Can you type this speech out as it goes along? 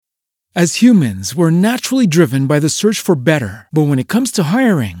As humans, we're naturally driven by the search for better. But when it comes to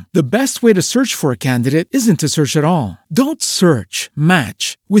hiring, the best way to search for a candidate isn't to search at all. Don't search,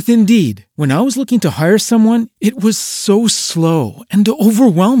 match with Indeed. When I was looking to hire someone, it was so slow and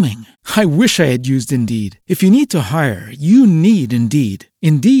overwhelming. I wish I had used Indeed. If you need to hire, you need Indeed.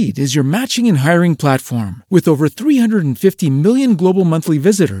 Indeed is your matching and hiring platform with over 350 million global monthly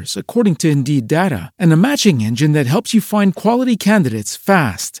visitors, according to Indeed data, and a matching engine that helps you find quality candidates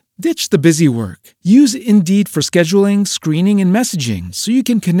fast. Ditch the busy work. Use Indeed for scheduling, screening, and messaging so you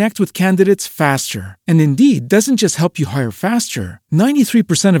can connect with candidates faster. And Indeed doesn't just help you hire faster.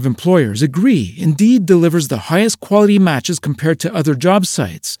 93% of employers agree Indeed delivers the highest quality matches compared to other job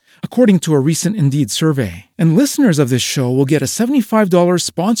sites, according to a recent Indeed survey. And listeners of this show will get a $75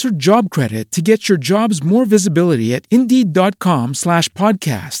 sponsored job credit to get your jobs more visibility at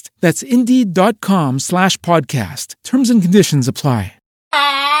Indeed.com/podcast. That's Indeed.com/podcast. Terms and conditions apply.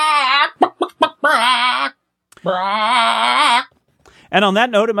 And on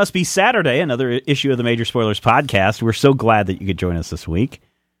that note, it must be Saturday, another issue of the Major Spoilers podcast. We're so glad that you could join us this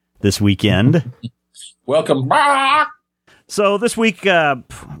weekend. Welcome back. So this week,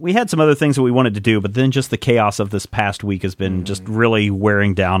 we had some other things that we wanted to do, but then just the chaos of this past week has been just really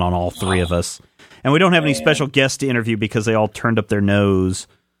wearing down on all three of us. And we don't have any special guests to interview because they all turned up their nose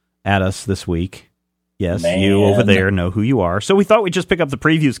at us this week. Yes, you over there know who you are. So we thought we'd just pick up the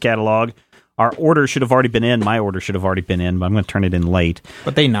previews catalog. Our order should have already been in. My order should have already been in, but I'm going to turn it in late.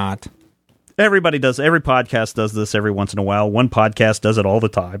 But they not. Everybody does. Every podcast does this every once in a while. One podcast does it all the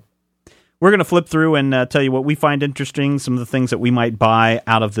time. We're going to flip through and tell you what we find interesting, some of the things that we might buy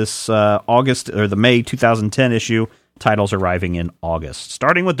out of this August or the May 2010 issue. Titles arriving in August.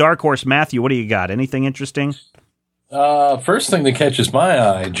 Starting with Dark Horse. Matthew, what do you got? Anything interesting? First thing that catches my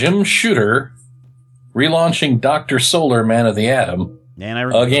eye, Jim Shooter relaunching Dr. Solar, Man of the Atom. And I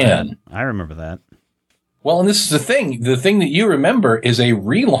remember again. That. I remember that. Well, and this is the thing. The thing that you remember is a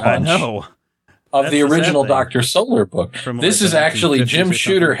relaunch of the original Dr. Solar book. This is actually Jim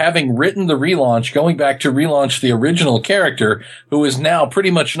Shooter having written the relaunch, going back to relaunch the original character, who is now pretty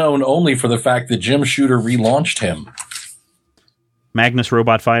much known only for the fact that Jim Shooter relaunched him. Magnus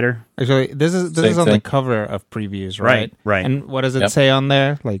Robot Fighter. Actually, this is on the cover of previews, right? Right. And what does it say on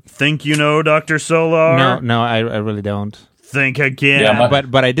there? Like, think you know Dr. Solar? No, I really don't. Think again. Yeah,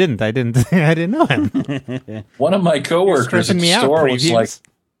 but I didn't I didn't know him. One of my coworkers at the store was like,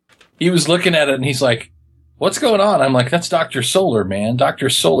 he was looking at it and he's like, "What's going on?" I'm like, "That's Dr. Solar, man. Dr.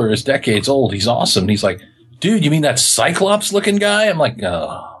 Solar is decades old. He's awesome." And he's like, "Dude, you mean that Cyclops looking guy?" I'm like,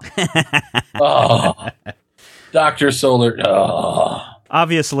 "Oh, Dr. Solar." Oh.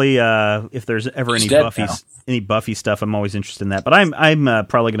 Obviously, if there's ever any Buffy stuff, I'm always interested in that. But I'm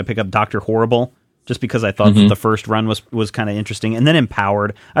probably going to pick up Dr. Horrible, just because I thought that the first run was kind of interesting. And then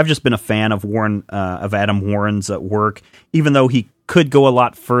Empowered. I've just been a fan of Adam Warren's work, even though he could go a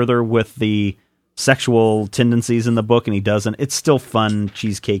lot further with the sexual tendencies in the book, and he doesn't. It's still fun,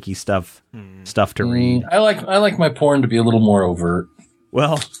 cheesecakey stuff to read. I like my porn to be a little more overt.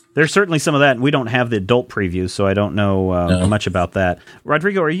 Well, there's certainly some of that. We don't have the adult previews, so I don't know much about that.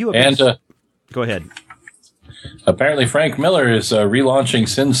 Rodrigo, are you go ahead. Apparently, Frank Miller is relaunching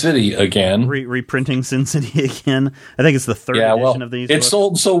Sin City again. Reprinting Sin City again. I think it's the third edition of these. It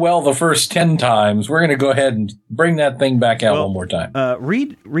sold so well the first 10 times. We're going to go ahead and bring that thing back out one more time.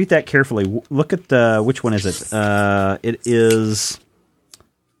 Read that carefully. Look at which one is it? It is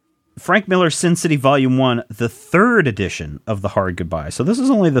Frank Miller's Sin City Volume 1, the third edition of The Hard Goodbye. So this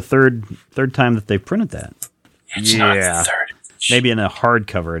is only the third time that they've printed that. It's not the third edition. Maybe in a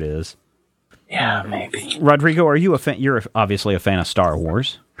hardcover it is. Yeah, maybe. Rodrigo, are you a fan? You're obviously a fan of Star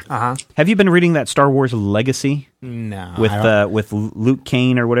Wars. Uh-huh. Have you been reading that Star Wars Legacy? No. With Luke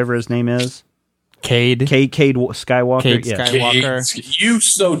Kane or whatever his name is? Cade Skywalker. Cade Skywalker. You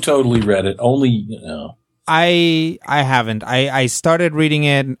so totally read it. Only, I haven't. I started reading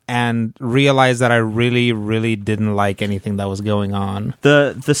it and realized that I really, really didn't like anything that was going on.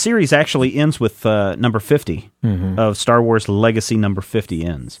 The series actually ends with number 50 of Star Wars Legacy. Number 50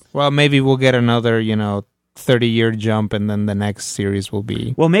 ends. Well, maybe we'll get another 30-year jump, and then the next series will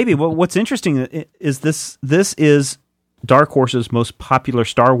be... Well, maybe. Well, what's interesting is this is Dark Horse's most popular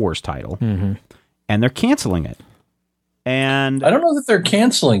Star Wars title, and they're canceling it. And I don't know that they're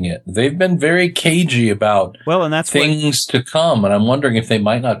canceling it. They've been very cagey about things to come, and I'm wondering if they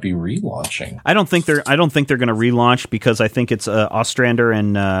might not be relaunching. I don't think they're going to relaunch because I think it's Ostrander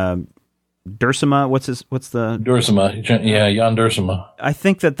and Duursema. What's the Duursema? Yeah, Jan Duursema. I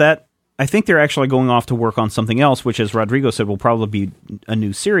think they're actually going off to work on something else, which, as Rodrigo said, will probably be a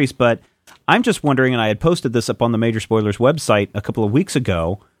new series. But I'm just wondering, and I had posted this up on the Major Spoilers website a couple of weeks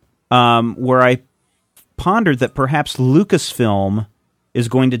ago. where I pondered that perhaps Lucasfilm is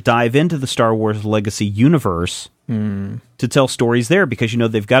going to dive into the Star Wars Legacy universe to tell stories there, because,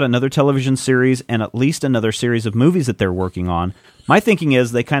 they've got another television series and at least another series of movies that they're working on. My thinking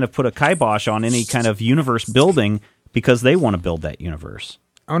is they kind of put a kibosh on any kind of universe building because they want to build that universe.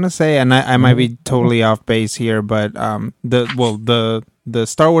 I want to say, and I might be totally off base here, but the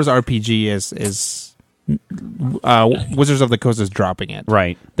Star Wars RPG is Wizards of the Coast is dropping it.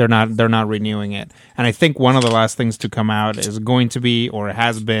 Right. They're not renewing it. And I think one of the last things to come out is going to be, or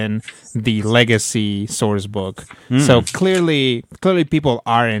has been, the Legacy source book. So clearly people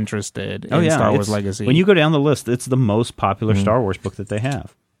are interested in Star Wars Legacy. When you go down the list, it's the most popular Star Wars book that they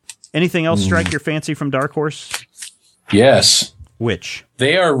have. Anything else strike your fancy from Dark Horse? Yes. Which?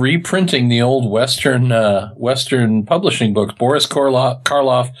 They are reprinting the old Western publishing books. Boris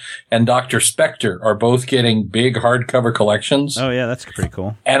Karloff and Dr. Spector are both getting big hardcover collections. Oh, yeah, that's pretty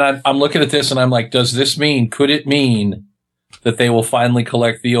cool. And I'm looking at this and I'm like, could it mean that they will finally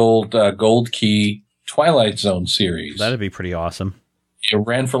collect the old Gold Key Twilight Zone series? That'd be pretty awesome. It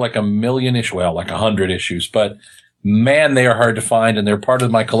ran for like 100 issues, but man, they are hard to find, and they're part of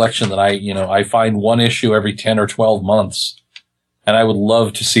my collection that I find one issue every 10 or 12 months. And I would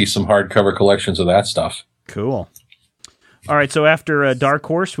love to see some hardcover collections of that stuff. Cool. All right, so after Dark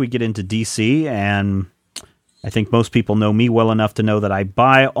Horse, we get into DC, and I think most people know me well enough to know that I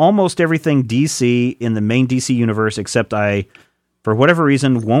buy almost everything DC in the main DC universe, except I, for whatever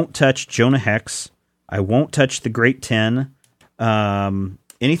reason, won't touch Jonah Hex. I won't touch the Great 10.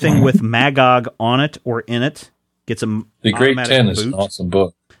 Anything with Magog on it or in it gets a The Great 10 is an awesome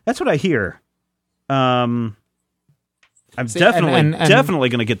book. That's what I hear. I'm definitely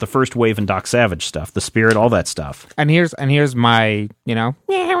going to get the first wave and Doc Savage stuff, the Spirit, all that stuff. And here's my,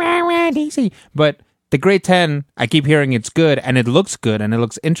 DC. But the Great 10, I keep hearing it's good, and it looks good, and it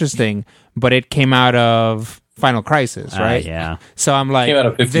looks interesting, but it came out of Final Crisis, right? Yeah. So I'm like... It came out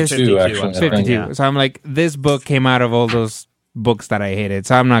of 52, actually. 52. Yeah. So I'm like, this book came out of all those books that I hated,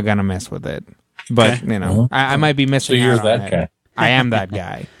 so I'm not going to mess with it. But, I might be missing out. So you're out that guy. I am that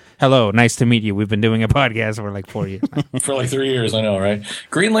guy. Hello, nice to meet you. We've been doing a podcast for like 4 years. For like 3 years, I know, right?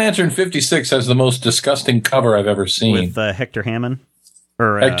 Green Lantern 56 has the most disgusting cover I've ever seen. With Hector Hammond?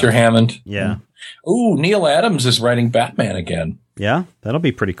 Hector Hammond. Yeah. Ooh, Neil Adams is writing Batman again. Yeah, that'll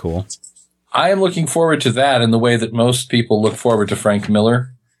be pretty cool. I am looking forward to that in the way that most people look forward to Frank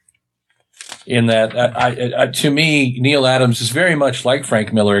Miller. In that, to me, Neil Adams is very much like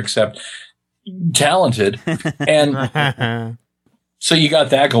Frank Miller, except talented. And... So you got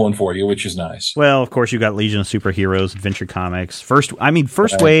that going for you, which is nice. Well, of course, you got Legion of Superheroes, Adventure Comics, First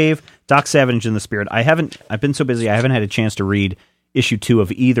Wave, Doc Savage and the Spirit. I've been so busy, I haven't had a chance to read issue 2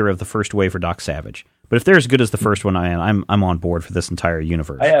 of either of the First Wave or Doc Savage. But if they're as good as the first one, I'm on board for this entire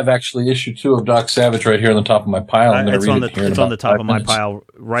universe. I have actually issue 2 of Doc Savage right here on the top of my pile. I'm going to read it here. It's on the top of my pile,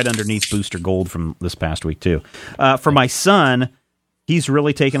 right underneath Booster Gold from this past week too. For my son, he's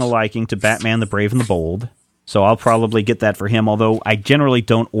really taken a liking to Batman: The Brave and the Bold. So I'll probably get that for him, although I generally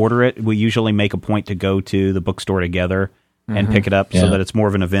don't order it. We usually make a point to go to the bookstore together and pick it up so that it's more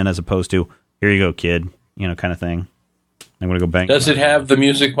of an event as opposed to, here you go, kid, kind of thing. I'm going to go bang. Does it have the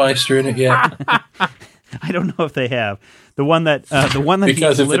Music Meister in it yet? I don't know if they have. The one that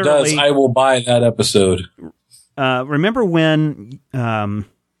because if it does, I will buy that episode. Remember when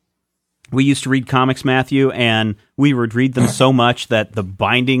we used to read comics, Matthew, and we would read them so much that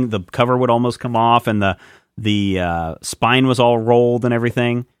the cover would almost come off and the spine was all rolled and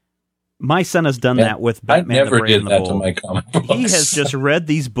everything. My son has done that with Batman. I never the Brave did and the that Bold. to my comic books. He has just read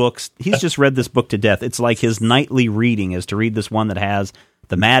these books. He's just read this book to death. It's like his nightly reading is to read this one that has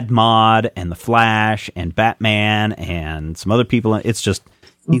the Mad Mod and the Flash and Batman and some other people. It's just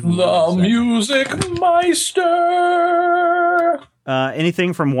the Music Meister.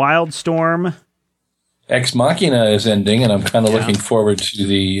 Anything from Wildstorm? Ex Machina is ending, and I'm kind of looking forward to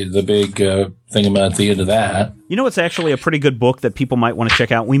the big thing about the end of that. You know, it's actually a pretty good book that people might want to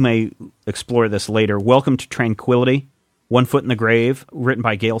check out. We may explore this later. Welcome to Tranquility, One Foot in the Grave, written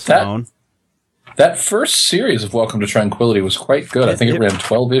by Gail Simone. That first series of Welcome to Tranquility was quite good. I think it ran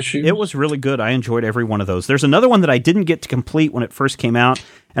 12 issues. It was really good. I enjoyed every one of those. There's another one that I didn't get to complete when it first came out,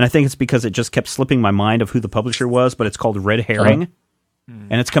 and I think it's because it just kept slipping my mind of who the publisher was, but it's called Red Herring.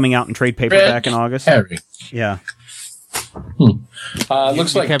 And it's coming out in trade paperback in August. Harry. Yeah.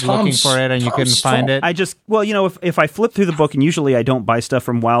 Looks like kept looking for it and you couldn't find it. I just, if I flip through the book, and usually I don't buy stuff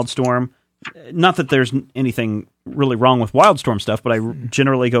from Wildstorm, not that there's anything really wrong with Wildstorm stuff, but I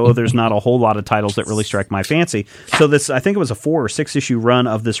generally go, there's not a whole lot of titles that really strike my fancy. So this, I think it was a 4 or 6 issue run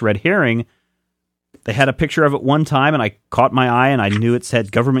of this Red Herring. They had a picture of it one time, and I caught my eye, and I knew it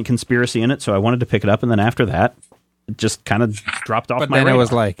said government conspiracy in it, so I wanted to pick it up, and then after that, it just kind of dropped off my radar. But then it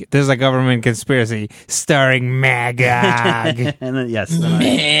was like, there's a government conspiracy starring Magog. And then, yes.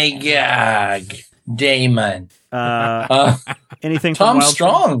 Magog. Damon. Anything Tom from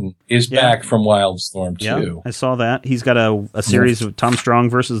Strong is back from Wildstorm, too. Yeah, I saw that. He's got a series of Tom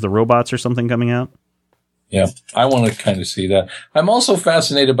Strong versus the robots or something coming out. Yeah, I want to kind of see that. I'm also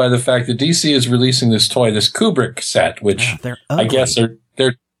fascinated by the fact that DC is releasing this toy, this Kubrick set, which I guess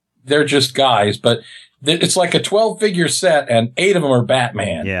they're just guys, but it's like a 12-figure set, and 8 of them are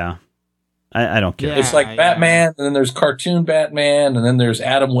Batman. Yeah, I don't care. It's like Batman, and then there's cartoon Batman, and then there's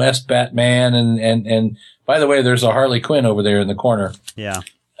Adam West Batman, and by the way, there's a Harley Quinn over there in the corner. Yeah.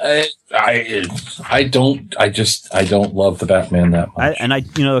 I don't love the Batman that much.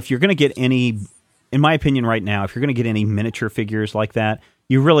 If you're going to get any, in my opinion right now, if you're going to get any miniature figures like that,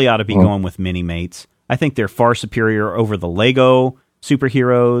 you really ought to be going with Mini-Mates. I think they're far superior over the Lego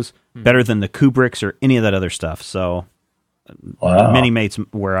superheroes, better than the Kubricks or any of that other stuff. So Mini-Mates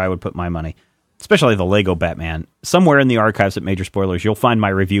where I would put my money, especially the Lego Batman. Somewhere in the archives at Major Spoilers, you'll find my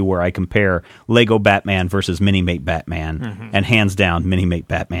review where I compare Lego Batman versus Mini-Mate Batman, and hands down, Mini-Mate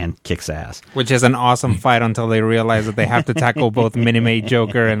Batman kicks ass. Which is an awesome fight until they realize that they have to tackle both Mini-Mate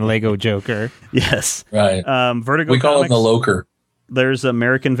Joker and Lego Joker. Yes. Right. Vertigo we call Comics, him the Loker. There's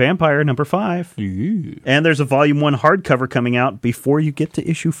American Vampire #5. Ooh. And there's a Volume 1 hardcover coming out before you get to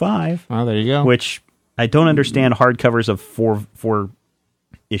issue 5. Oh, there you go. Which I don't understand hardcovers of four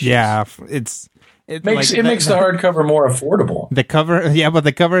issues. Yeah, it makes the hardcover more affordable. The cover, but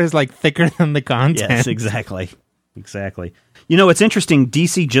the cover is like thicker than the content. Yes, exactly. You know, it's interesting.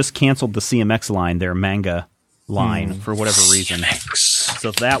 DC just canceled the CMX line, their manga line, for whatever reason.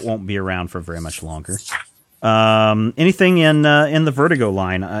 So that won't be around for very much longer. Anything in the Vertigo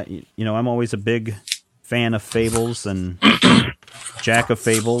line? I'm always a big fan of Fables and Jack of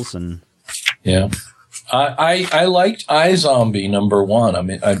Fables, and I liked iZombie #1. I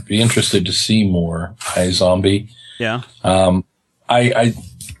mean, I'd be interested to see more iZombie. Yeah. I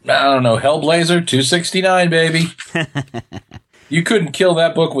don't know. Hellblazer 269, baby. You couldn't kill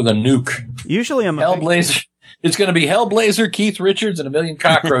that book with a nuke. Usually I'm Hellblazer. It's going to be Hellblazer, Keith Richards, and a million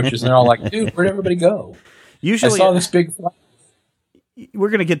cockroaches, and they're all like, "Dude, where'd everybody go?" Usually, I saw this big. We're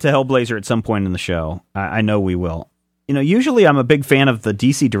going to get to Hellblazer at some point in the show. I know we will. Usually I'm a big fan of the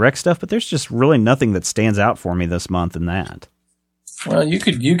DC Direct stuff, but there's just really nothing that stands out for me this month in that. Well, you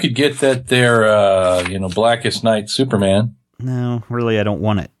could get that there, Blackest Night Superman. No, really, I don't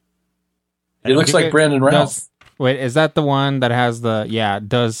want it. It looks like Brandon Routh. Wait, is that the one that has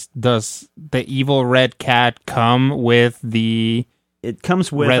does the evil red cat come with the... It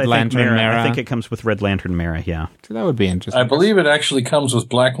comes with Red Lantern Mara. I think it comes with Red Lantern Mara, yeah. So that would be interesting. I believe it actually comes with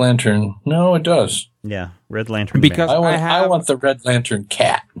Black Lantern. No, it does. Yeah, Red Lantern because Mara. I want the Red Lantern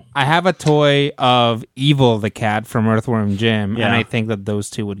cat. I have a toy of Evil the cat from Earthworm Jim, and I think that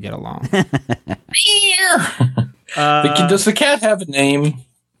those two would get along. Does the cat have a name?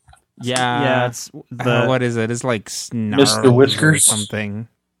 Yeah, it's the what is it? It's like Snarl Mr. Whiskers or something.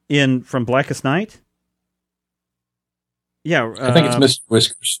 From Blackest Night? Yeah, I think it's Mr.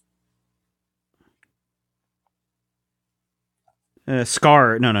 Whiskers.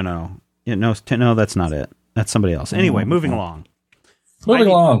 Scar. No. Yeah, no, that's not it. That's somebody else. Anyway, moving along.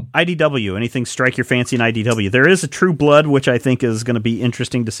 IDW. Anything strike your fancy in IDW? There is a True Blood, which I think is going to be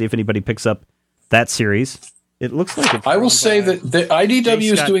interesting to see if anybody picks up that series. It looks like it's... I will say that the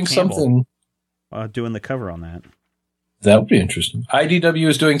IDW is doing something... doing the cover on that. That would be interesting. IDW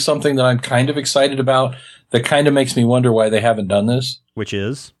is doing something that I'm kind of excited about that kind of makes me wonder why they haven't done this. Which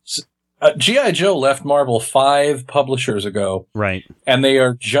is? G.I. Joe left Marvel 5 publishers ago. Right. And they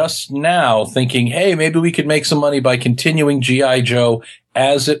are just now thinking, hey, maybe we could make some money by continuing G.I. Joe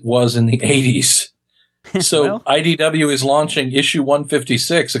as it was in the 80s. So IDW is launching issue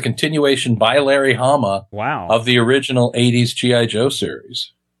 156, a continuation by Larry Hama of the original 80s G.I. Joe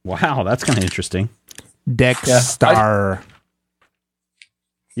series. Wow, that's kind of interesting. Dexter.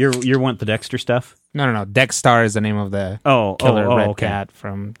 You want the Dexter stuff? No. Dexter is the name of the killer red cat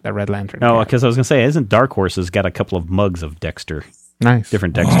from the Red Lantern. Oh, because I was going to say, isn't Dark Horse has got a couple of mugs of Dexter? Nice.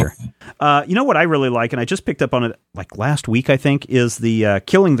 Different Dexter. You know what I really like, and I just picked up on it like last week, I think, is the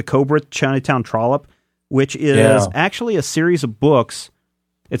Killing the Cobra Chinatown Trollop, which is actually a series of books.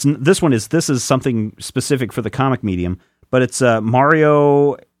 This is something specific for the comic medium, but it's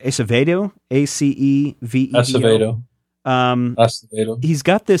Mario Acevedo, Acevedo. Acevedo. He's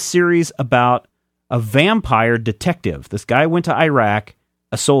got this series about a vampire detective. This guy went to Iraq,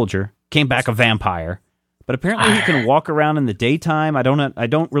 a soldier, came back a vampire, But apparently he can walk around in the daytime. I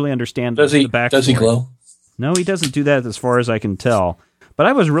don't really understand the backstory. Does he glow? No, he doesn't do that as far as I can tell. But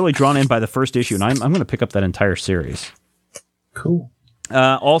I was really drawn in by the first issue, and I'm going to pick up that entire series. Cool.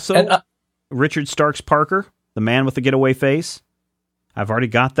 Also, Richard Starks Parker, the man with the getaway face. I've already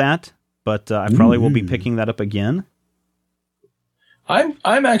got that, but I probably will be picking that up again. I'm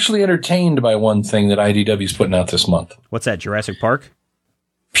actually entertained by one thing that IDW's putting out this month. What's that, Jurassic Park?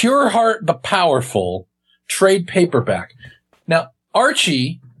 Pure Heart the Powerful trade paperback. Now,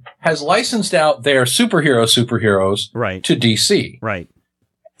 Archie has licensed out their superheroes to DC. Right.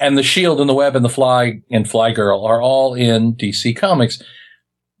 And the Shield and the Web and the Fly and Fly Girl are all in DC Comics.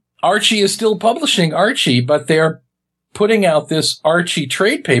 Archie is still publishing Archie, but they're putting out this Archie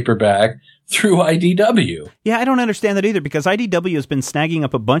trade paperback through IDW. Yeah, I don't understand that either, because IDW has been snagging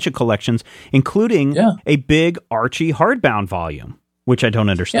up a bunch of collections, including a big Archie hardbound volume, which I don't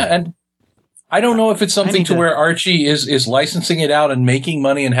understand. Yeah, and I don't know if it's something to where Archie is licensing it out and making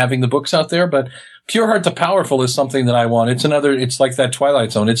money and having the books out there, but Pure Heart the Powerful is something that I want. It's like that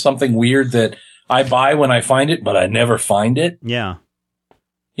Twilight Zone. It's something weird that I buy when I find it, but I never find it. Yeah.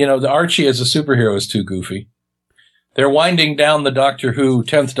 You know, the Archie as a superhero is too goofy. They're winding down the Doctor Who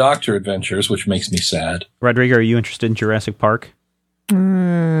 10th Doctor adventures, which makes me sad. Rodrigo, are you interested in Jurassic Park?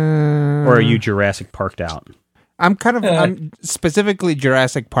 Or are you Jurassic Parked out? I'm specifically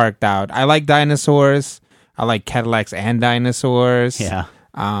Jurassic Parked out. I like dinosaurs. I like Cadillacs and dinosaurs. Yeah.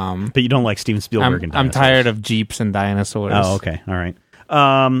 But you don't like Steven Spielberg and dinosaurs. I'm tired of Jeeps and dinosaurs. Oh, okay. All right.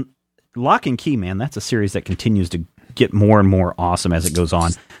 Lock and Key, man, that's a series that continues to get more and more awesome as it goes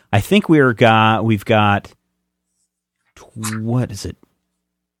on. I think we've got what is it?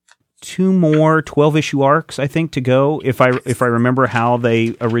 2 more 12-issue arcs, I think, to go, if I remember how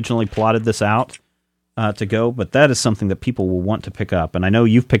they originally plotted this out to go. But that is something that people will want to pick up. And I know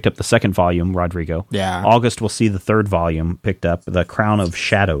you've picked up the 2nd volume, Rodrigo. Yeah. August will see the 3rd volume picked up, The Crown of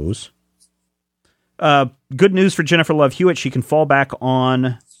Shadows. Good news for Jennifer Love Hewitt. She can fall back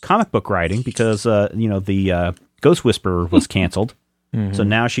on comic book writing because, the Ghost Whisperer was canceled. Mm-hmm. So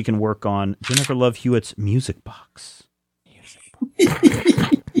now she can work on Jennifer Love Hewitt's Music Box.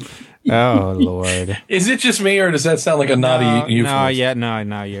 Oh Lord! Is it just me, or does that sound like a naughty euphemism?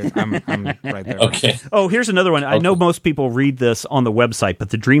 I'm right there. Okay. Oh, here's another one. I know most people read this on the website, but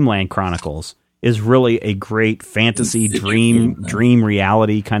the Dreamland Chronicles is really a great fantasy dream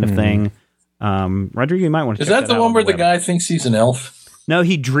reality kind of thing. Rodrigo, you might want to. Is that the one where the guy thinks he's an elf? No,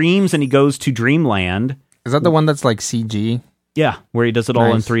 he dreams and he goes to Dreamland. Is that the one that's like CG? Yeah, where he does it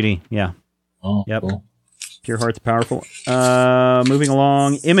all in 3D. Yeah. Oh, yep. Cool. Pure Heart's Powerful. Moving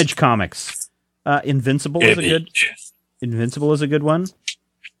along, Image Comics. Invincible is a good one.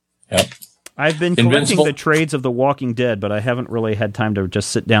 Yep. I've been collecting the trades of The Walking Dead, but I haven't really had time to just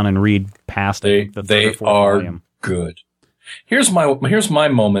sit down and read past the 3rd or 4th volume. Good. Here's my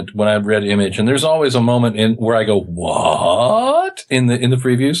moment when I read Image, and there's always a moment where I go, "What?" in the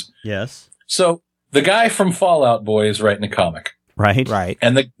previews. Yes. So the guy from Fallout Boy is writing a comic. Right.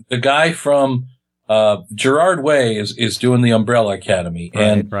 And the guy from Gerard Way is doing the Umbrella Academy.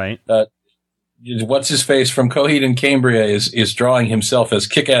 Right. What's his face from Coheed and Cambria is drawing himself as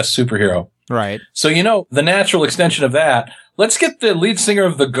kick-ass superhero. Right. So, the natural extension of that, let's get the lead singer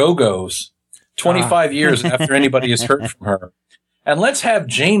of the Go-Go's 25 years after anybody has heard from her. And let's have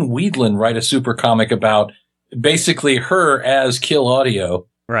Jane Weedland write a super comic about basically her as Kill Audio.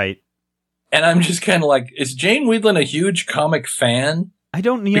 Right. And I'm just kind of like, is Jane Weedland a huge comic fan? I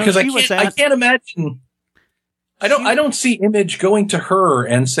don't know. Because I can't imagine. I don't see Image going to her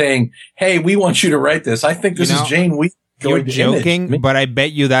and saying, "Hey, we want you to write this." I think this is Jane Weedland. You're joking, but I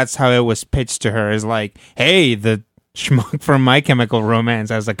bet you that's how it was pitched to her. Is like, "Hey, the schmuck from My Chemical Romance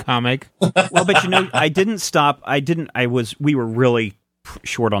has a comic." Well, but I didn't stop. We were really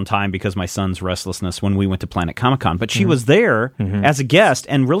short on time because my son's restlessness when we went to Planet Comic Con. But she was there as a guest,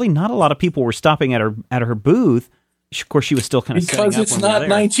 and really not a lot of people were stopping at her booth. Of course, she was still kind of because it's not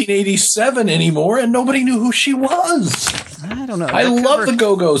 1987 anymore, and nobody knew who she was. I don't know. I love the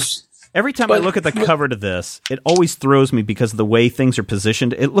Go-Go's. Every time I look at the cover to this, it always throws me because of the way things are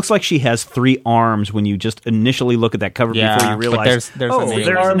positioned. It looks like she has 3 arms when you just initially look at that cover before you realize there's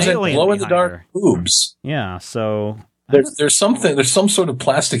arms and glow-in-the-dark boobs. Yeah, so there's some sort of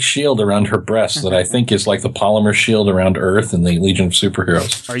plastic shield around her breast that I think is like the polymer shield around Earth and the Legion of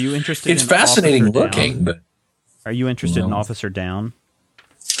Superheroes. Are you interested? It's fascinating looking, but. Are you interested in Officer Down?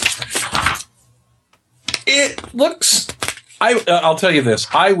 It looks... I'll tell you this.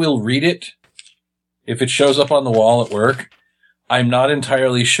 I will read it if it shows up on the wall at work. I'm not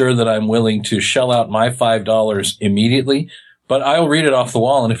entirely sure that I'm willing to shell out my $5 immediately, But I'll read it off the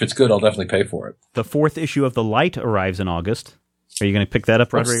wall, and if it's good, I'll definitely pay for it. The 4th issue of The Light arrives in August. Are you going to pick that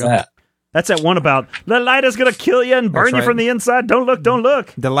up, Rodrigo? What's that? That's that one about the light is going to kill you and burn you from the inside. Don't look, don't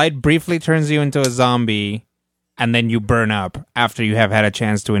look. The light briefly turns you into a zombie, and then you burn up after you have had a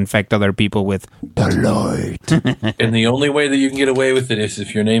chance to infect other people with the light. And the only way that you can get away with it is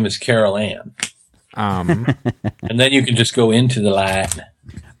if your name is Carol Ann. And then you can just go into the light.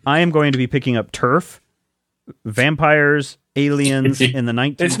 I am going to be picking up Turf, Vampires, Aliens in the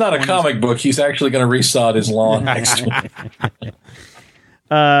 1920s. It's not a comic book. He's actually going to resod his lawn next week.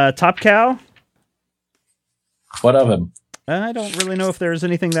 Top Cow? What of him? I don't really know if there's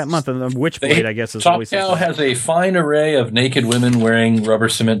anything that month. And the Witchblade, I guess, is Top always... Top Cow has a fine array of naked women wearing rubber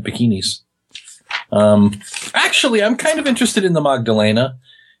cement bikinis. Actually, I'm kind of interested in the Magdalena,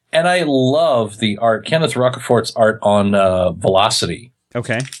 and I love the art, Kenneth Rocafort's art on Velocity.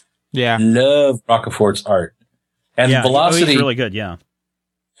 Okay. Yeah. Love Rocafort's art. And Velocity... he's really good, yeah.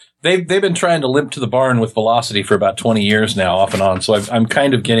 They've been trying to limp to the barn with Velocity for about 20 years now, off and on. So I'm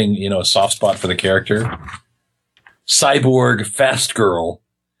kind of getting, a soft spot for the character. Cyborg, fast girl.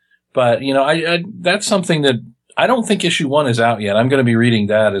 But, I that's something that I don't think issue 1 is out yet. I'm going to be reading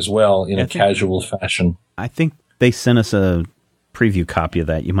that as well in a casual fashion. I think they sent us a preview copy of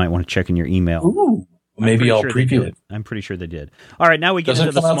that. You might want to check in your email. Ooh. Maybe I'll preview it. I'm pretty sure they did. All right, now we get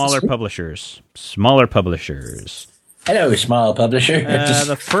into the smaller publishers. Smaller publishers. Hello, small publisher.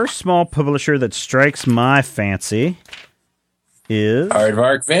 The first small publisher that strikes my fancy is...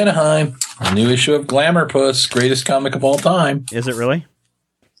 Aardvark Vanaheim, a new issue of Glamour Puss, greatest comic of all time. Is it really?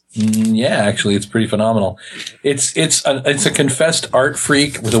 Yeah, actually, it's pretty phenomenal. It's a confessed art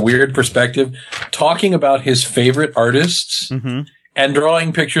freak with a weird perspective, talking about his favorite artists and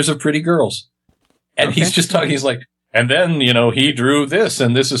drawing pictures of pretty girls. And he's just talking. He's like, and then he drew this,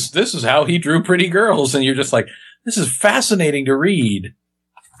 and this is how he drew pretty girls, and you're just like, this is fascinating to read.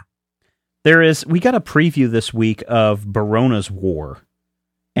 We got a preview this week of Barona's War,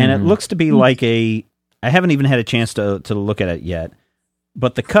 and it looks to be like I haven't even had a chance to look at it yet,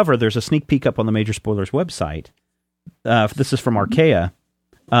 but the cover, there's a sneak peek up on the Major Spoilers website. This is from Archaea,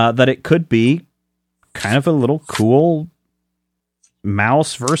 that it could be kind of a little cool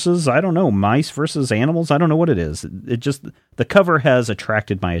mouse versus, I don't know, mice versus animals. I don't know what it is. It just, the cover has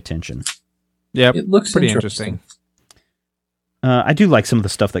attracted my attention. Yeah, it looks pretty interesting. I do like some of the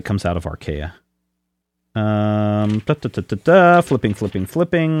stuff that comes out of Archaea.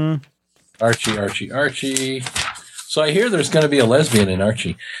 Flipping. Archie. So I hear there's going to be a lesbian in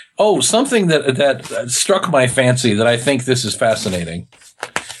Archie. Oh, something that struck my fancy that I think this is fascinating.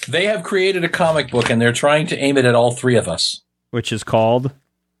 They have created a comic book, and they're trying to aim it at all three of us. Which is called?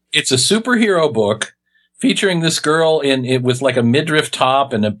 It's a superhero book featuring this girl with like a midriff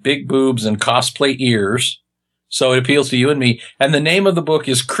top and a big boobs and cosplay ears. So it appeals to you and me. And the name of the book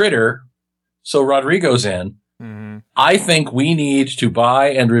is Critter. So Rodrigo's in. Mm-hmm. I think we need to buy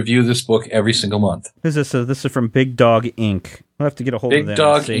and review this book every single month. Who's this? This is from Big Dog Inc. We'll have to get a hold of them. Big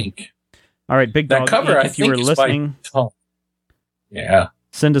Dog Inc. All right, Big Dog cover, Inc. If you were listening, yeah,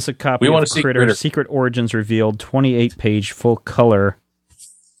 send us a copy of Critter. Secret Origins Revealed, 28-page full color.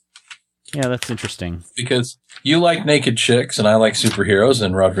 Yeah, that's interesting. Because you like naked chicks and I like superheroes,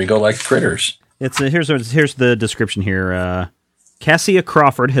 and Rodrigo likes critters. Here's the description here. Cassia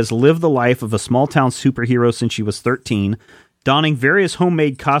Crawford has lived the life of a small-town superhero since she was 13. Donning various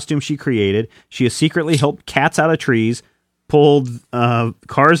homemade costumes she created, she has secretly helped cats out of trees, pulled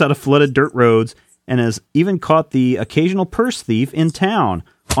cars out of flooded dirt roads, and has even caught the occasional purse thief in town.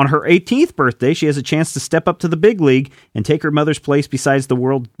 On her 18th birthday, she has a chance to step up to the big league and take her mother's place beside the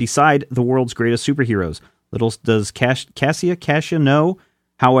world's greatest superheroes. Little does Cassia know,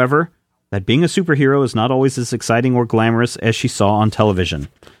 however, that being a superhero is not always as exciting or glamorous as she saw on television.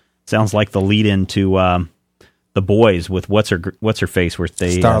 Sounds like the lead-in to The Boys with what's her face, where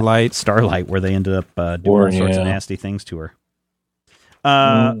they Starlight, where they ended up doing all sorts of nasty things to her.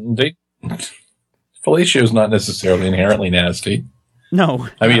 Felicio's not necessarily inherently nasty. No,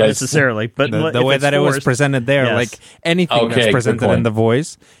 I mean, not necessarily, but the way that it was presented there, yes. Like anything that's presented in The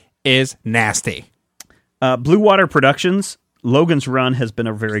Voice, is nasty. Blue Water Productions. Logan's Run has been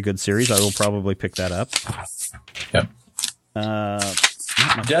a very good series. I will probably pick that up. Yep.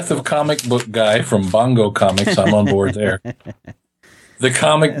 Death of Comic Book Guy from Bongo Comics. I'm on board there. The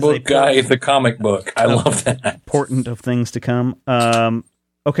comic book guy, the comic book. I love that. Important of things to come.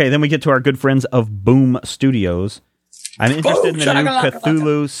 Okay, then we get to our good friends of Boom Studios. I'm interested in the new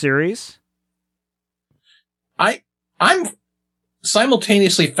Cthulhu series. I'm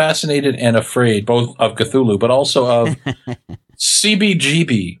simultaneously fascinated and afraid, both of Cthulhu, but also of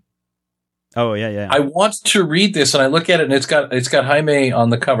CBGB. Oh yeah. I want to read this, and I look at it, and it's got Jaime on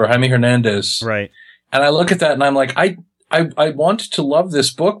the cover, Jaime Hernandez. Right. And I look at that, and I'm like, I want to love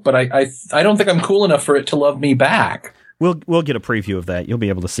this book, but I don't think I'm cool enough for it to love me back. We'll get a preview of that. You'll be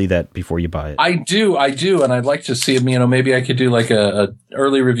able to see that before you buy it. I do, and I'd like to see it. Maybe I could do like a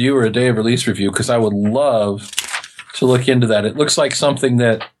early review or a day of release review, because I would love to look into that. It looks like something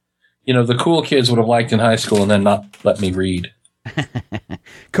that the cool kids would have liked in high school and then not let me read.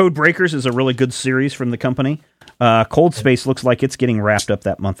 Code Breakers is a really good series from the company. Cold Space looks like it's getting wrapped up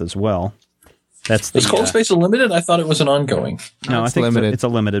that month as well. Is Cold Space a limited? I thought it was an ongoing. No, I think limited. It's a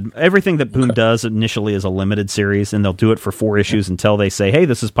limited. Everything that Boom does initially is a limited series, and they'll do it for 4 issues until they say, hey,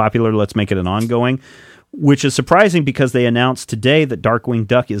 this is popular, let's make it an ongoing, which is surprising because they announced today that Darkwing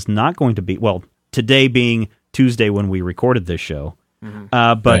Duck is not going to be, well, today being Tuesday when we recorded this show,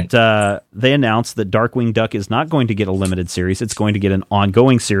 they announced that Darkwing Duck is not going to get a limited series, it's going to get an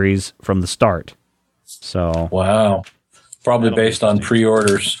ongoing series from the start. So, wow. Probably based on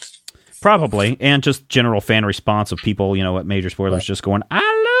pre-orders. Probably, and just general fan response of people, at Major Spoilers just going, I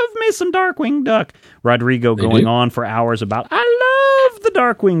love me some Darkwing Duck. Rodrigo going on for hours about, I love the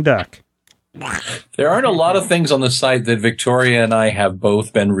Darkwing Duck. There aren't a lot of things on the site that Victoria and I have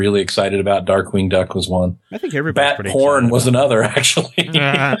both been really excited about. Darkwing Duck was one. I think everybody's pretty excited. Bat Porn was another, actually.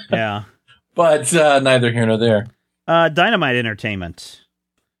 Yeah. But neither here nor there. Dynamite Entertainment.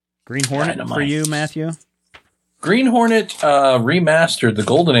 Green Hornet for you, Matthew? Green Hornet remastered the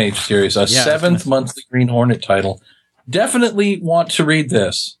Golden Age series, a 7th monthly Green Hornet title. Definitely want to read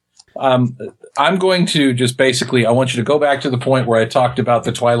this. I'm going to just basically, I want you to go back to the point where I talked about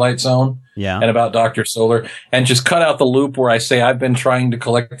the Twilight Zone and about Dr. Solar, and just cut out the loop where I say I've been trying to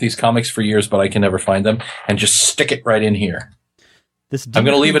collect these comics for years, but I can never find them, and just stick it right in here. I'm going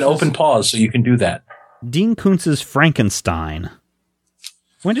to leave an open pause so you can do that. Dean Koontz's Frankenstein.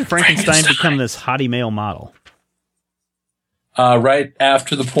 When did Frankenstein become this hottie male model? Right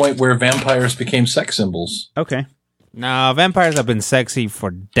after the point where vampires became sex symbols. Okay. No, vampires have been sexy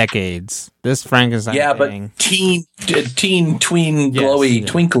for decades. This Frankenstein thing. But teen, tween, glowy,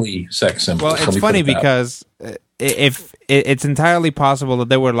 twinkly sex symbols. Well, it's funny because if it's entirely possible that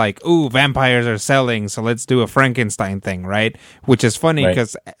they were like, ooh, vampires are selling, so let's do a Frankenstein thing, right? Which is funny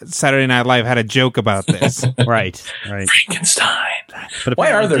because Saturday Night Live had a joke about this. Right. Frankenstein. But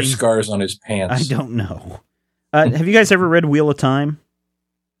why are there scars on his pants? I don't know. Have you guys ever read Wheel of Time?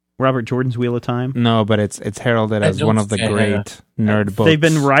 Robert Jordan's Wheel of Time? No, but it's heralded as one of the great nerd books.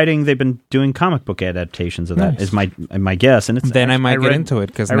 They've been doing comic book adaptations of that, is my guess. And I might get into it,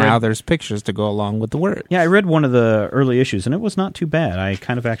 because now there's pictures to go along with the word. Yeah, I read one of the early issues, and it was not too bad. I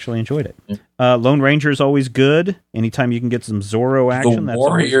kind of actually enjoyed it. Lone Ranger is always good. Anytime you can get some Zorro action, that's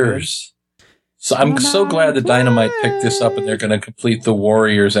always good. So I'm so glad that Dynamite picked this up, and they're going to complete the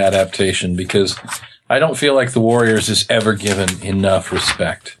Warriors adaptation, because I don't feel like the Warriors is ever given enough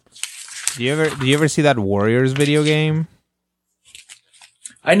respect. Do you ever see that Warriors video game?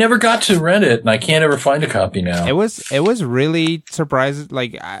 I never got to rent it, and I can't ever find a copy now. It was really surprising,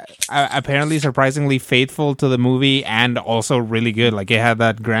 like apparently surprisingly faithful to the movie, and also really good. Like, it had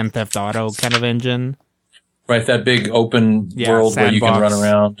that Grand Theft Auto kind of engine, right? That big open world sandbox where you can run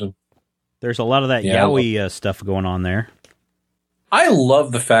around. There's a lot of that yaoi stuff going on there. I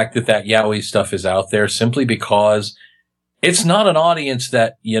love the fact that yaoi stuff is out there, simply because it's not an audience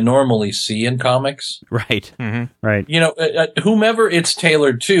that you normally see in comics. Right. Mm-hmm. Right. Whomever it's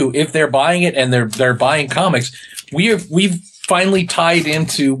tailored to, if they're buying it and they're buying comics, we've finally tied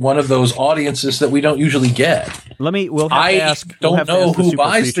into one of those audiences that we don't usually get. I don't know who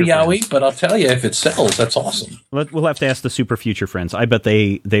buys the yaoi, but I'll tell you, if it sells, that's awesome. We'll have to ask the Super Future friends. I bet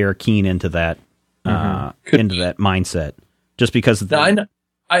they are keen into that into that mindset, just because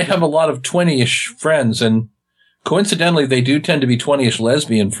I have a lot of 20-ish friends, and coincidentally, they do tend to be 20-ish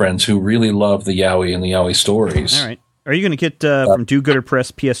lesbian friends who really love the yaoi and the yaoi stories. All right. Are you going to get from Do Gooder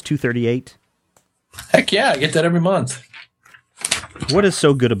Press PS238? Heck yeah, I get that every month. What is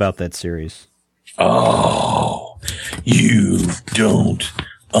so good about that series? Oh, you don't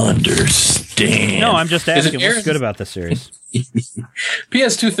understand. No, I'm just asking, what's good about the series?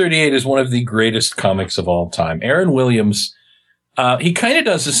 PS238 is one of the greatest comics of all time. Aaron Williams, he kind of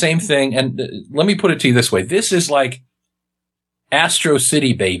does the same thing, and let me put it to you this way. This is like Astro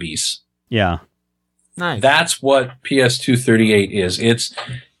City Babies. Yeah. Nice. That's what PS238 is.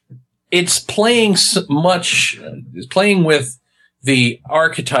 It's playing with the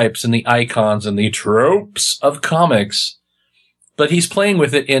archetypes and the icons and the tropes of comics, but he's playing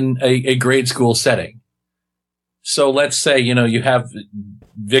with it in a grade school setting. So let's say, you have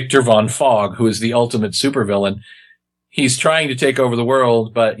Victor Von Fogg, who is the ultimate supervillain. he's trying to take over the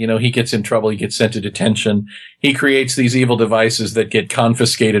world, but, he gets in trouble. He gets sent to detention. He creates these evil devices that get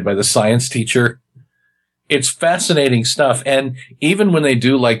confiscated by the science teacher. It's fascinating stuff. And even when they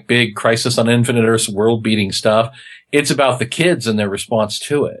do like big Crisis on Infinite Earths world beating stuff, it's about the kids and their response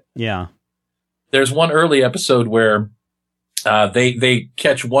to it. Yeah. There's one early episode where they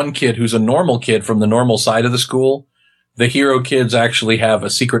catch one kid who's a normal kid from the normal side of the school. The hero kids actually have a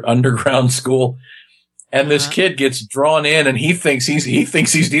secret underground school. And this kid gets drawn in and he thinks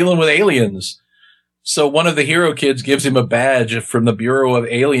he's dealing with aliens. So one of the hero kids gives him a badge from the Bureau of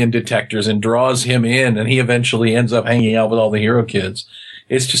Alien Detectors and draws him in, and he eventually ends up hanging out with all the hero kids.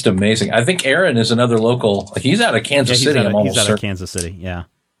 It's just amazing. I think Aaron is another local. He's out of Kansas City. He's out of Kansas City, yeah.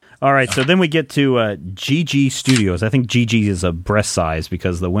 All right, so then we get to GG Studios. I think GG is a breast size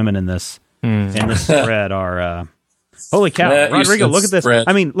because the women in this thread are... holy cow, Rodrigo, look at this.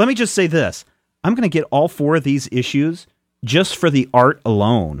 I mean, let me just say this. I'm going to get all 4 of these issues just for the art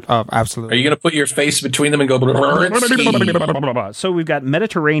alone. Oh, absolutely. Are you going to put your face between them and go... So we've got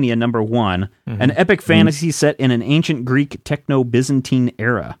Mediterranean, number 1, an epic fantasy set in an ancient Greek techno-Byzantine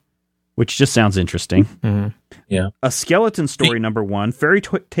era, which just sounds interesting. Yeah. A skeleton story, number 1, fairy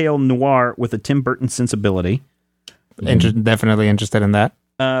tale noir with a Tim Burton sensibility. Definitely interested in that.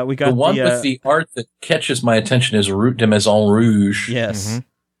 We got the one with the art that catches my attention is Route de Maison Rouge. Yes.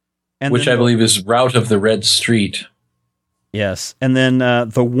 And which I believe is Route of the Red Street. Yes. And then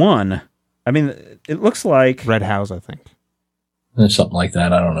the one, I mean, it looks like... Red House, I think. Something like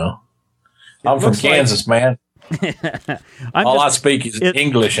that. I don't know. I'm from Kansas, man. All I speak is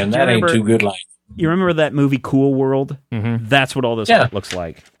English, and that ain't too good. You remember that movie Cool World? That's what all this looks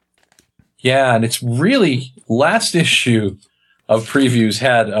like. Yeah, and it's really... Last issue of previews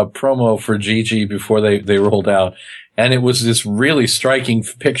had a promo for GG before they rolled out. And it was this really striking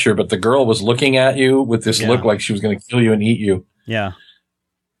picture, but the girl was looking at you with this look like she was going to kill you and eat you. Yeah.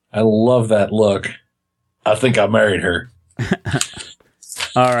 I love that look. I think I married her.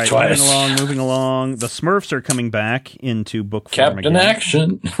 All right, moving along. The Smurfs are coming back into book form Captain again.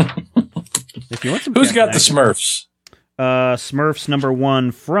 Action. If you want some Who's got the Smurfs? Smurfs number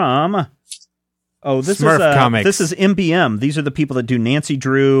 1 from... Oh, this Smurf Comics. This is MBM. These are the people that do Nancy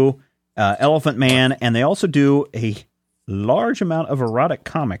Drew, Elephant Man, and they also do a large amount of erotic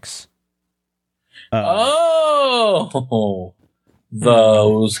comics. Those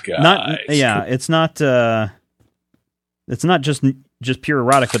guys. It's not just pure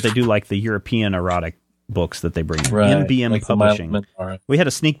erotic, but they do like the European erotic books that they bring in. Right, MBM like Publishing. We had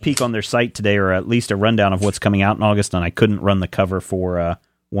a sneak peek on their site today, or at least a rundown of what's coming out in August, and I couldn't run the cover for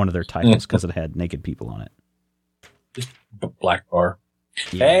one of their titles because it had naked people on it. Just black bar.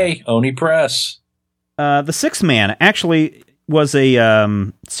 Yeah. Hey, Oni Press. The Sixth Man actually was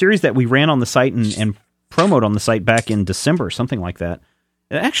a series that we ran on the site and promoted on the site back in December, something like that.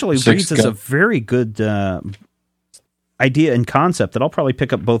 It actually reads as a very good idea and concept that I'll probably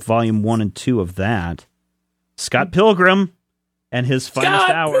pick up both volume 1 and 2 of that. Scott Pilgrim and his finest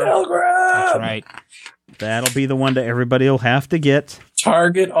hour. Pilgrim! That's right. That'll be the one that everybody will have to get.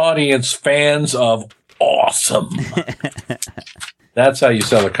 Target audience fans of awesome. That's how you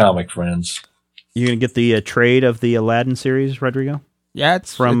sell a comic, friends. You gonna get the trade of the Aladdin series, Rodrigo? Yeah,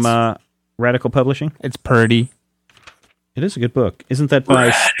 it's from Radical Publishing. It's pretty. It is a good book. Isn't that by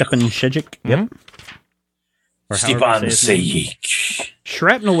Stepan Sejic? Yep. Stepan Sejic.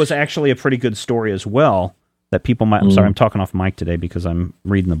 Shrapnel was actually a pretty good story as well. That people might. I'm sorry, I'm talking off mic today because I'm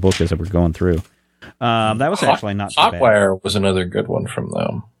reading the book as we're going through. That was actually not so bad. Hotwire was another good one from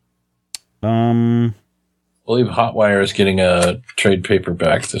them. I believe Hotwire is getting a trade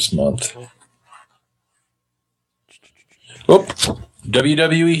paperback this month. Oh,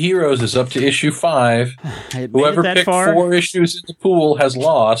 WWE Heroes is up to issue 5. Whoever picked 4 issues in the pool has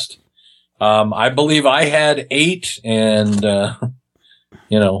lost. I believe I had 8, and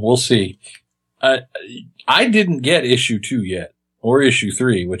we'll see. I didn't get issue 2 yet. Or issue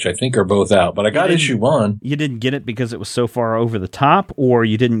 3, which I think are both out, but I got issue 1. You didn't get it because it was so far over the top, or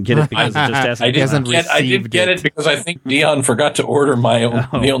you didn't get it because it just hasn't. I did get it because I think Dion forgot to order my own,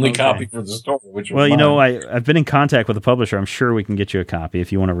 the only copy for the store. Which was mine. I've been in contact with the publisher. I'm sure we can get you a copy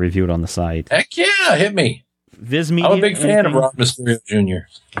if you want to review it on the site. Heck yeah, hit me. Viz Media. I'm a big fan of Rob Mysterio Jr.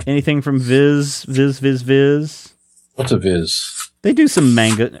 Anything from Viz? What's a Viz? They do some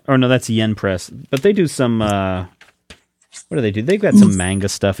manga, or no, that's Yen Press, but they do some. What do they do? They've got some manga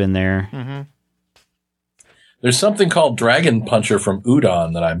stuff in there. Mm-hmm. There's something called Dragon Puncher from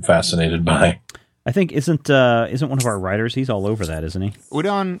Udon that I'm fascinated by. I think isn't one of our writers? He's all over that, isn't he?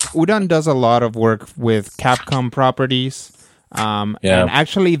 Udon does a lot of work with Capcom properties. And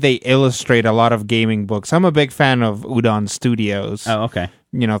actually, they illustrate a lot of gaming books. I'm a big fan of Udon Studios. Oh, okay.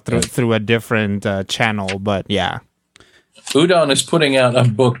 Through a different channel, but yeah. Udon is putting out a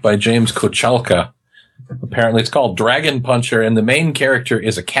book by James Kochalka. Apparently, it's called Dragon Puncher, and the main character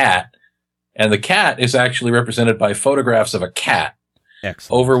is a cat. And the cat is actually represented by photographs of a cat.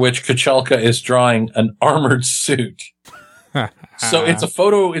 Excellent. Over which Kochalka is drawing an armored suit. So it's a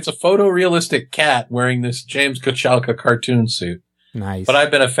photorealistic cat wearing this James Kochalka cartoon suit. Nice. But I've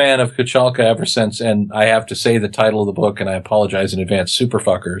been a fan of Kochalka ever since, and I have to say the title of the book, and I apologize in advance,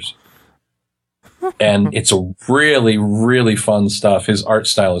 Superfuckers. And it's a really, really fun stuff. His art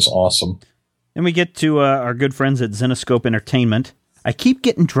style is awesome. And we get to our good friends at Zenoscope Entertainment. I keep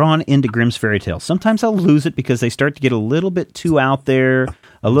getting drawn into Grimm's Fairy Tales. Sometimes I'll lose it because they start to get a little bit too out there,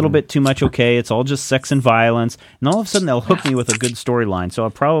 a little bit too much okay. It's all just sex and violence. And all of a sudden they'll hook me with a good storyline. So I'll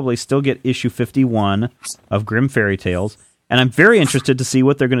probably still get issue 51 of Grimm Fairy Tales. And I'm very interested to see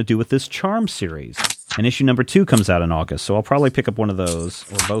what they're going to do with this Charm series. And issue number 2 comes out in August. So I'll probably pick up one of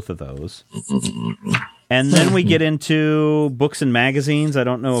those or both of those. And then we get into books and magazines. I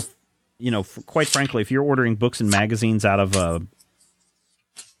don't know if, quite frankly, if you're ordering books and magazines out of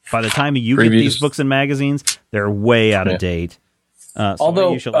by the time you get these books and magazines, they're way out of date.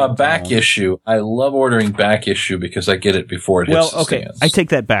 Although back issue, I love ordering back issue because I get it before it hits the stands. I take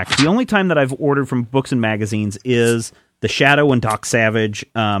that back. The only time that I've ordered from books and magazines is the Shadow and Doc Savage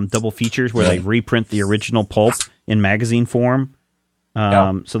double features where they reprint the original pulp in magazine form.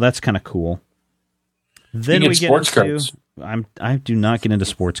 So that's kind of cool. Then we get sports cards. I do not get into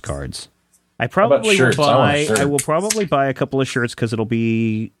sports cards. I will probably buy a couple of shirts because it'll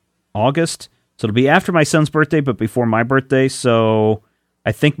be August, so it'll be after my son's birthday, but before my birthday. So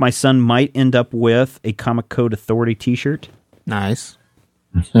I think my son might end up with a Comic Code Authority T-shirt. Nice,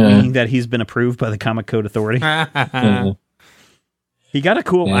 meaning that he's been approved by the Comic Code Authority. He got a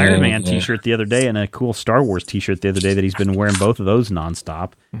cool Iron Man T-shirt the other day and a cool Star Wars T-shirt the other day that he's been wearing both of those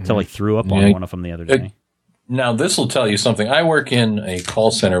nonstop until he threw up on one of them the other day. Now, this will tell you something. I work in a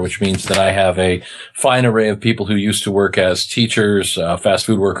call center, which means that I have a fine array of people who used to work as teachers, fast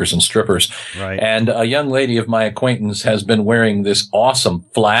food workers, and strippers. Right. And a young lady of my acquaintance has been wearing this awesome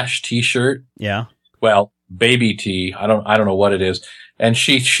Flash T-shirt. Yeah. Well, baby tee. I don't know what it is. And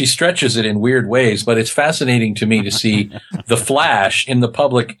she stretches it in weird ways, but it's fascinating to me to see the Flash in the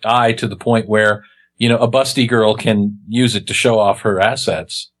public eye to the point where, a busty girl can use it to show off her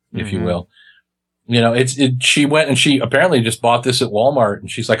assets, if you will. She went and she apparently just bought this at Walmart,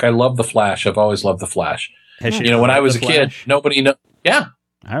 and she's like, I love the Flash. I've always loved the Flash. When I was a kid, nobody knew. Yeah.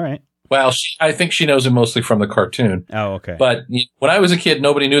 All right. Well, I think she knows him mostly from the cartoon. Oh, okay. But when I was a kid,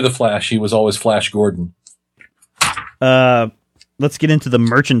 nobody knew the Flash. He was always Flash Gordon. Let's get into the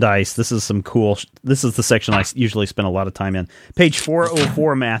merchandise. This is some cool. This is the section I usually spend a lot of time in. Page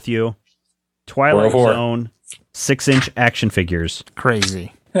 404, Matthew. Twilight Zone 6-inch action figures.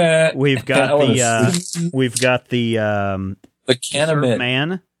 Crazy. We've got the Canamit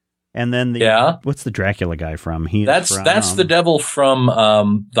Man, and then what's the Dracula guy from? That's the devil from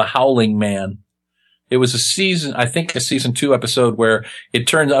the Howling Man. It was a season 2 episode where it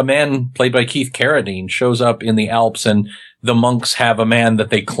turns a man played by Keith Carradine shows up in the Alps, and the monks have a man that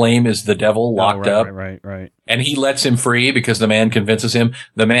they claim is the devil locked up. Right. And he lets him free because the man convinces him.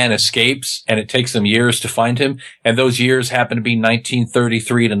 The man escapes, and it takes them years to find him. And those years happen to be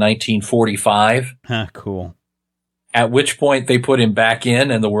 1933 to 1945. Cool. At which point they put him back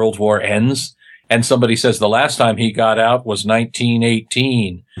in, and the World War ends. And somebody says the last time he got out was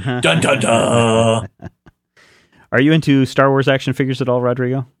 1918. Dun, dun, dun. Are you into Star Wars action figures at all,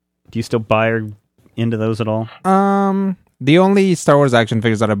 Rodrigo? Do you still buy or into those at all? The only Star Wars action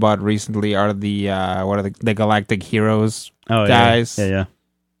figures that I bought recently are the Galactic Heroes guys. Yeah.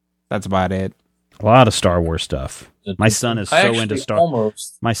 That's about it. A lot of Star Wars stuff. My son is so into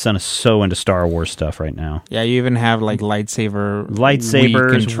Star Wars stuff right now. Yeah, you even have like lightsabers.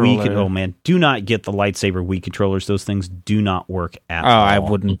 Wii. Oh man, do not get the lightsaber Wii controllers. Those things do not work at all. I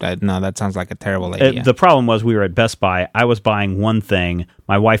wouldn't. No, that sounds like a terrible idea. The problem was we were at Best Buy. I was buying one thing.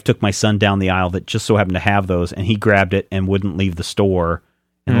 My wife took my son down the aisle that just so happened to have those, and he grabbed it and wouldn't leave the store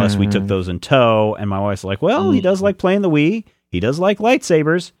unless we took those in tow. And my wife's like, "Well, he does like playing the Wii. He does like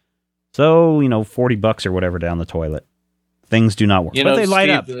lightsabers." So, $40 or whatever down the toilet. Things do not work. But they light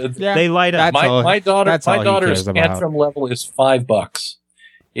up. They light up. My daughter's tantrum level is $5.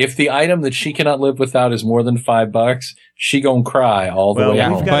 If the item that she cannot live without is more than $5, she gonna cry all the way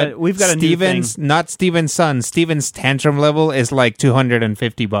home. We've got a new thing. Not Steven's son. Steven's tantrum level is like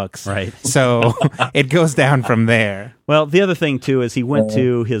 $250. Right. So it goes down from there. Well, the other thing, too, is he went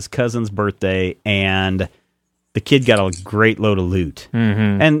to his cousin's birthday, and the kid got a great load of loot.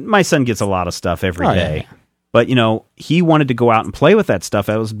 Mm-hmm. And my son gets a lot of stuff every day. Yeah. But, he wanted to go out and play with that stuff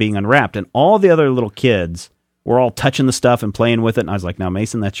that was being unwrapped. And all the other little kids were all touching the stuff and playing with it. And I was like, now,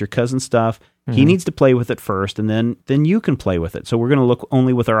 Mason, that's your cousin's stuff. Mm-hmm. He needs to play with it first, and then you can play with it. So we're going to look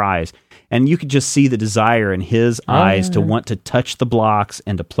only with our eyes. And you could just see the desire in his eyes to want to touch the blocks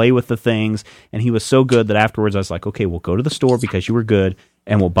and to play with the things. And he was so good that afterwards I was like, okay, we'll go to the store because you were good,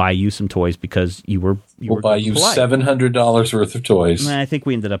 and we'll buy you some toys because we'll buy you $700 worth of toys. And I think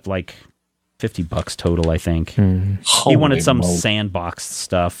we ended up like $50 total, I think. He wanted some sandbox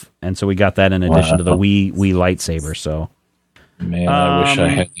stuff, and so we got that in addition to the Wii lightsaber. So, man, I wish I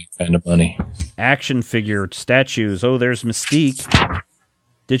had that kind of money. Action figure statues. Oh, there's Mystique,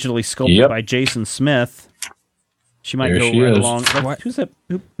 digitally sculpted by Jason Smith. She might go right along. Who's that?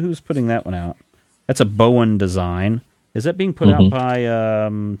 Who's putting that one out? That's a Bowen design. Is that being put out by?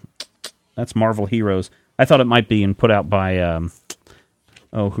 That's Marvel Heroes. I thought it might be put out by.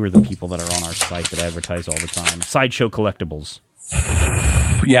 Who are the people that are on our site that advertise all the time? Sideshow Collectibles.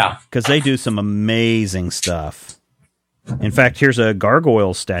 Yeah. Because they do some amazing stuff. In fact, here's a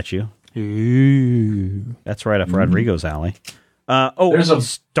gargoyle statue. Ooh. That's right up Rodrigo's alley. There's a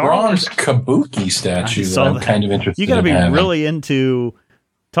bronze Kabuki statue that I'm kind of interested in. You got to be really into,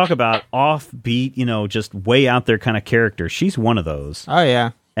 talk about offbeat, just way out there kind of character. She's one of those. Oh,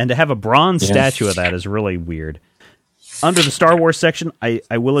 yeah. And to have a bronze statue of that is really weird. Under the Star Wars section, I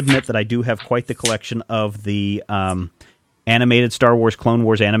will admit that I do have quite the collection of the animated Star Wars, Clone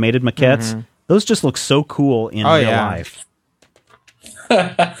Wars animated maquettes. Mm-hmm. Those just look so cool in real life.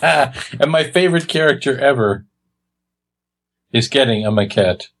 And my favorite character ever is getting a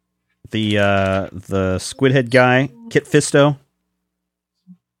maquette. The squid head guy, Kit Fisto.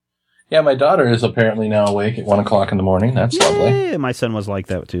 Yeah, my daughter is apparently now awake at 1 o'clock in the morning. That's lovely. My son was like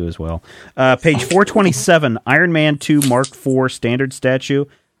that too as well. Page 427, Iron Man 2 Mark IV standard statue.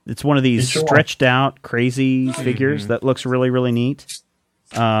 It's one of these stretched out, crazy figures that looks really, really neat.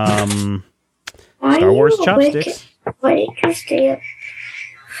 Star Wars chopsticks.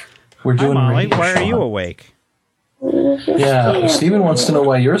 We're doing Molly, why are you awake? Yeah, Steven wants to know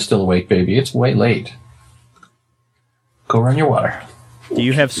why you're still awake, baby. It's way late. Go run your water. Do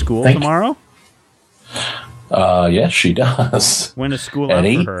you have school tomorrow? Yes, she does. When is school out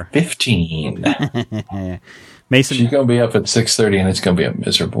for her? 8:15. Mason, she's going to be up at 6:30, and it's going to be a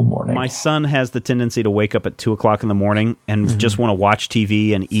miserable morning. My son has the tendency to wake up at 2 o'clock in the morning and just want to watch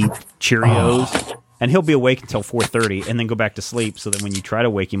TV and eat Cheerios. And he'll be awake until 4:30 and then go back to sleep. So then when you try to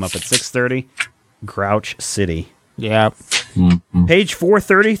wake him up at 6:30, Grouch City. Yeah. Mm-hmm. Page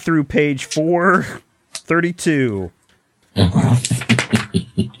 430 through page 432.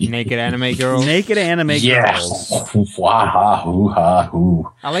 Naked anime girls. Naked anime girls.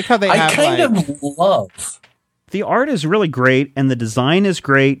 Wah-ha-hoo-ha-hoo. I like how they have, I kind of love. The art is really great, and the design is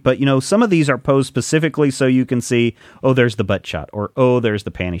great, but, some of these are posed specifically so you can see, oh, there's the butt shot, or, oh, there's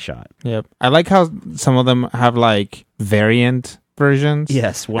the panty shot. Yep. I like how some of them have, variant versions.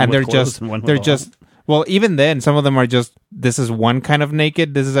 Yes. One with clothes and one without. Well, even then, some of them are just, this is one kind of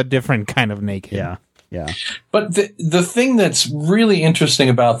naked, this is a different kind of naked. Yeah. Yeah. But the thing that's really interesting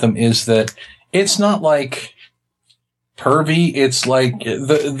about them is that it's not like pervy. It's like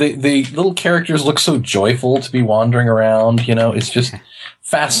the little characters look so joyful to be wandering around. It's just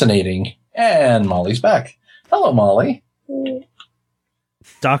fascinating. And Molly's back. Hello, Molly.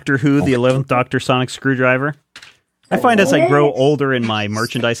 Doctor Who, the 11th Doctor Sonic Screwdriver. I find as I grow older in my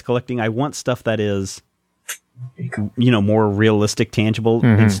merchandise collecting, I want stuff that is, more realistic, tangible,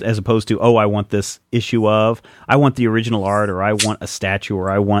 as opposed to, I want this issue of, I want the original art, or I want a statue, or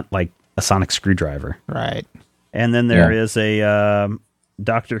I want, a Sonic Screwdriver. Right. And then there is a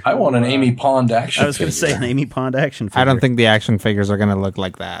Doctor Who. I want an Amy Pond action figure. I was going to say an Amy Pond action figure. I don't think the action figures are going to look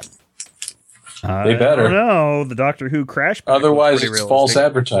like that. They better. No, the Doctor Who Crash. Otherwise, it's false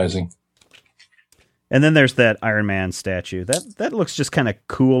advertising. And then there's that Iron Man statue. That looks just kind of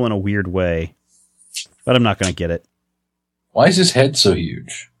cool in a weird way. But I'm not going to get it. Why is his head so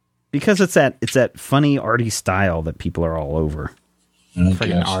huge? Because it's that funny, arty style that people are all over.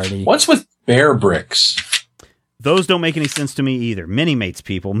 Freaking arty. What's with bear bricks? Those don't make any sense to me either. Mini-mates,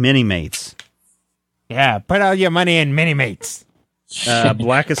 people. Mini-mates. Yeah, put all your money in Mini-mates.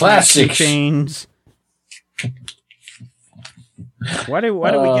 Blackest chains. Why do we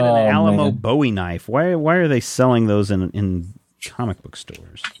get an Alamo Bowie knife? Why are they selling those in comic book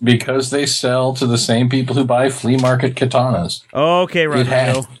stores? Because they sell to the same people who buy flea market katanas. Okay,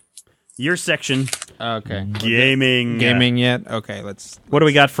 Rodrigo. Your section. Okay. Gaming yet? Okay, let's... What do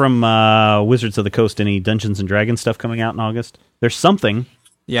we got from Wizards of the Coast? Any Dungeons & Dragons stuff coming out in August? There's something.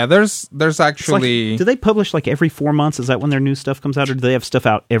 Yeah, there's actually... do they publish like every 4 months? Is that when their new stuff comes out, or do they have stuff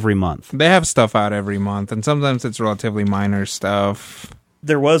out every month? They have stuff out every month, and sometimes it's relatively minor stuff.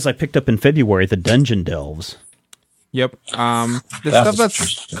 I picked up in February, the Dungeon Delves. Yep. The stuff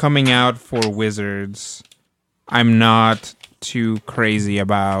that's coming out for Wizards, I'm not too crazy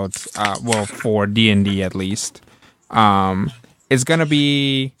about, for D&D at least. It's going to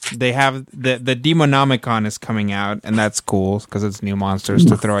be, they have, the Demonomicon is coming out, and that's cool, because it's new monsters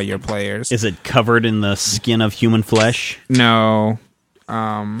to throw at your players. Is it covered in the skin of human flesh? No.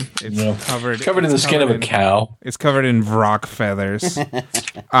 It's covered in the skin of a cow. It's covered in Vrock feathers.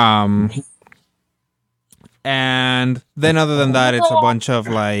 And then other than that, it's a bunch of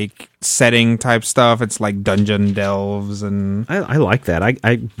like setting type stuff. It's like dungeon delves, and I like that.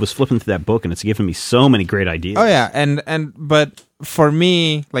 I was flipping through that book, and it's given me so many great ideas. Oh yeah, but for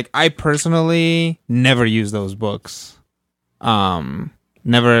me, like I personally never use those books.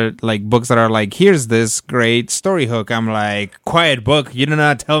 Never like books that are like, here's this great story hook. I'm like, quiet book, you do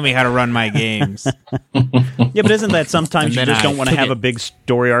not tell me how to run my games. Yeah, but isn't that sometimes you just don't want to have a big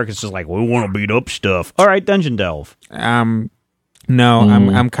story arc? It's just like, we want to beat up stuff. All right, Dungeon Delve. No,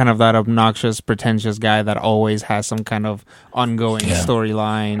 I'm kind of that obnoxious, pretentious guy that always has some kind of ongoing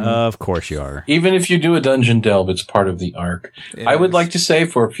storyline. Of course you are. Even if you do a Dungeon Delve, it's part of the arc. I would like to say,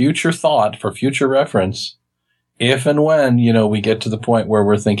 for future thought, for future reference, if and when, we get to the point where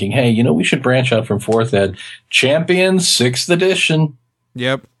we're thinking, hey, we should branch out from 4th Ed, Champions 6th edition.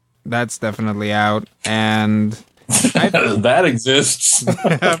 Yep, that's definitely out. And that exists.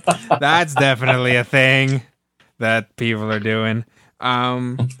 That's definitely a thing that people are doing.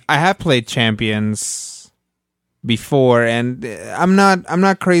 I have played Champions before, and I'm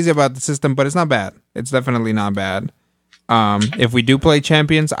not crazy about the system, but it's not bad. It's definitely not bad. If we do play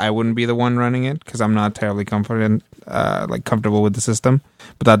Champions, I wouldn't be the one running it because I'm not terribly comfortable with the system.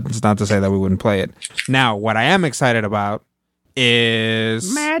 But that's not to say that we wouldn't play it. Now, what I am excited about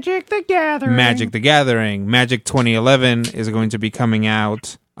is Magic the Gathering. Magic 2011 is going to be coming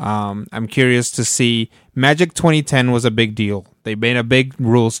out. I'm curious to see. Magic 2010 was a big deal. They made a big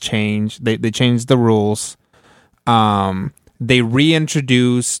rules change. They changed the rules. They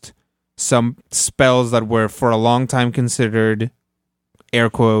reintroduced some spells that were for a long time considered, air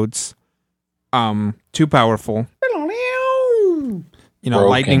quotes, too powerful.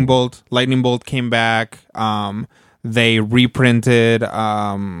 Lightning Bolt. Lightning Bolt came back. They reprinted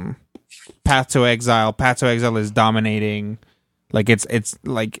Path to Exile. Path to Exile is dominating. Like it's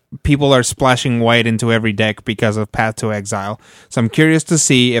like people are splashing white into every deck because of Path to Exile. So I'm curious to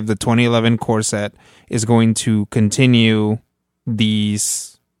see if the 2011 core set is going to continue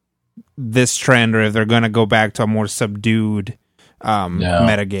this trend, or if they're going to go back to a more subdued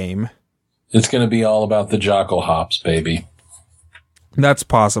meta game. It's going to be all about the Jockle Hops, baby. That's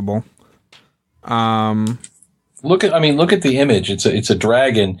possible. Look at the image. It's a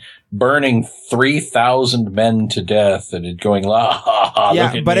dragon burning 3,000 men to death, and it going, la ha ha,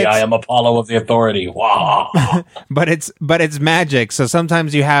 look at me, I am Apollo of the Authority. Wah. but it's magic, so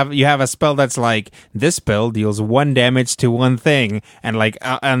sometimes you have a spell that's like, this spell deals 1 damage to one thing, and like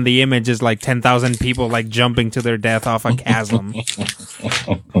and the image is like 10,000 people like jumping to their death off a chasm.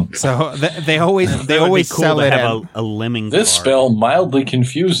 So they always cool sell it have a lemming this card. Spell mildly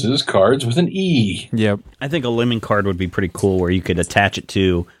confuses cards with an E. Yep. I think a lemming card would be pretty cool, where you could attach it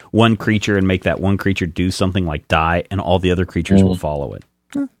to one creature and make that one creature do something like die, and all the other creatures will follow it.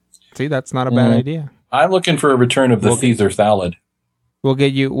 See, that's not a bad idea. I'm looking for a return of the Thether Thalid. We'll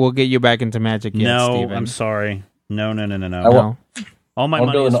get you back into Magic. No, Steven. I'm sorry. No. All my I'll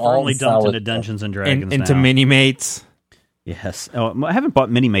money is firmly dumped into Thalid Dungeons and Dragons into now. Mini-Mates. Yes. Oh, I haven't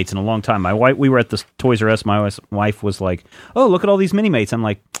bought Mini-Mates in a long time. We were at the Toys R Us. My wife was like, "Oh, look at all these Mini-Mates." I'm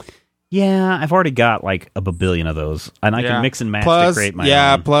like, yeah, I've already got like a babillion of those, and I can mix and match to create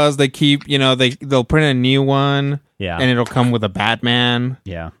my own. Plus they keep, they'll print a new one, and it'll come with a Batman,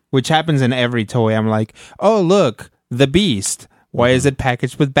 which happens in every toy. I'm like, oh look, the Beast. Why is it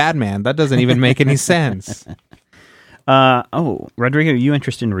packaged with Batman? That doesn't even make any sense. Rodrigo, are you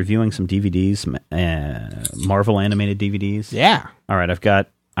interested in reviewing some DVDs, Marvel animated DVDs? Yeah. All right, I've got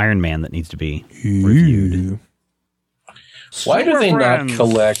Iron Man that needs to be reviewed. Why do they not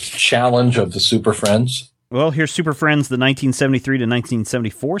collect Challenge of the Super Friends? Well, here's Super Friends, the 1973 to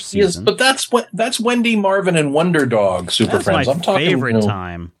 1974 season. Yes, but that's Wendy, Marvin, and Wonder Dog Super that's Friends. My I'm talking favorite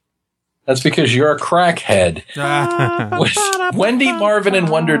time. That's because you're a crackhead. Wendy, Marvin, and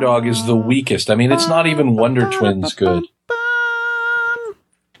Wonder Dog is the weakest. I mean, it's not even Wonder Twins good.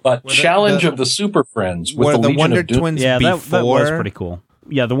 But Challenge of the Super Friends with the Legion Wonder of Doom. Twins that before? was pretty cool.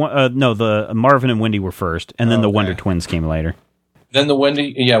 Yeah, the Marvin and Wendy were first, and then the Wonder Twins came later. Then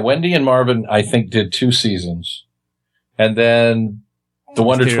Wendy and Marvin, I think, did 2 seasons. And then the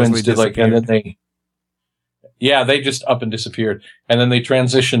Wonder Twins did and then they just up and disappeared. And then they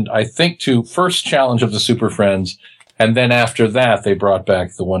transitioned, I think, to first Challenge of the Super Friends. And then after that, they brought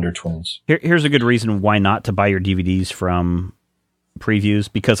back the Wonder Twins. Here's a good reason why not to buy your DVDs from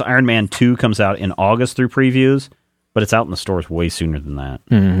Previews, because Iron Man 2 comes out in August through Previews, but it's out in the stores way sooner than that.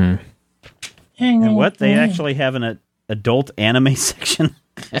 Mm-hmm. And what? They actually have an adult anime section?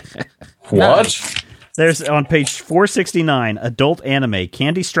 What? There's on page 469, adult anime,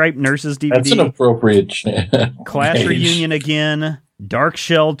 Candy Stripe Nurses DVD. That's an appropriate Class page. Reunion again, Dark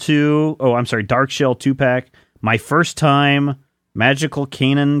Shell 2-pack, My First Time, Magical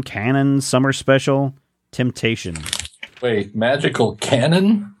Canon Summer Special, Temptation. Wait, Magical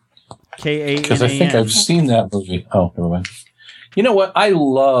Canon? K-A-N-A-N. Because I think I've seen that movie. Oh, never mind. You know what? I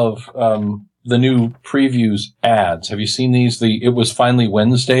love the new Previews ads. Have you seen these? It was Finally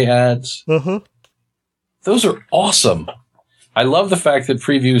Wednesday ads. Uh-huh. Those are awesome. I love the fact that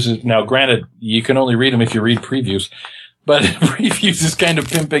Previews is, now granted, you can only read them if you read Previews, but Previews is kind of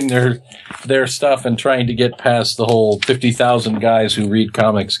pimping their stuff and trying to get past the whole 50,000 guys who read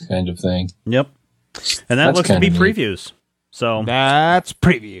comics kind of thing. Yep. And that looks to be Previews. So that's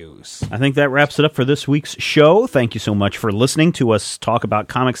Previews. I think that wraps it up for this week's show. Thank you so much for listening to us talk about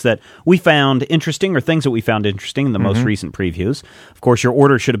comics that we found interesting or things that we found interesting in the most recent previews. Of course, your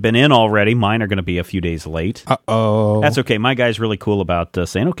order should have been in already. Mine are going to be a few days late. Uh-oh. That's okay. My guy's really cool about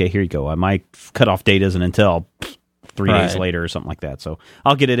saying, okay, here you go. My cutoff date isn't until 3 days later or something like that. So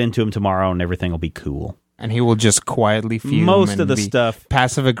I'll get it into him tomorrow and everything will be cool. And he will just quietly fume most of the stuff,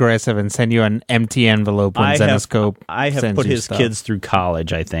 passive-aggressive, and send you an empty envelope when Zenescope I have put his kids through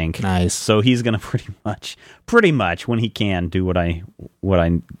college, I think. Nice. So he's going to pretty much when he can do what I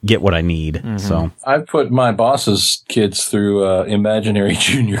get what I need. Mm-hmm. So I've put my boss's kids through imaginary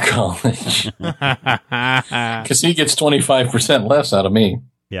junior college because he gets 25% less out of me.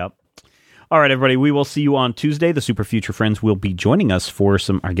 Yep. All right, everybody, we will see you on Tuesday. The Super Future Friends will be joining us for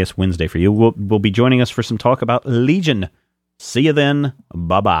some, I guess Wednesday for you, will be joining us for some talk about Legion. See you then.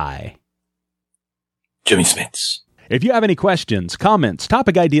 Bye-bye. Jimmy Smits. If you have any questions, comments,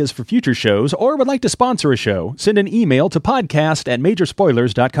 topic ideas for future shows, or would like to sponsor a show, send an email to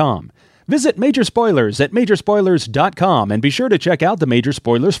podcast@majorspoilers.com. Visit Major Spoilers at majorspoilers.com and be sure to check out the Major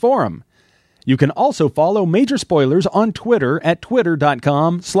Spoilers Forum. You can also follow Major Spoilers on Twitter at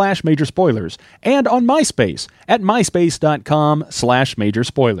twitter.com/majorspoilers and on MySpace at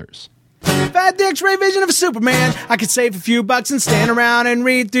myspace.com/majorspoilers. If I had the X-ray vision of a Superman, I could save a few bucks and stand around and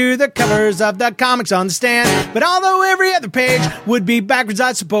read through the covers of the comics on the stand. But although every other page would be backwards,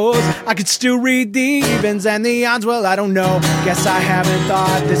 I suppose I could still read the evens and the odds. Well, I don't know. Guess I haven't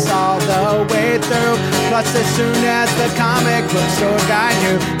thought this all the way through. Plus, as soon as the comic book store guy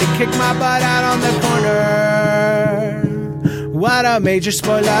knew, they kicked my butt out on the corner. What a major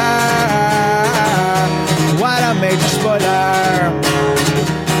spoiler! What a major spoiler!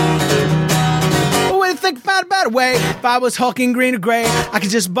 Think about a better way. If I was hulking green or gray, I could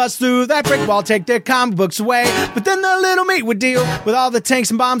just bust through that brick wall, take their comic books away. But then the little meat would deal with all the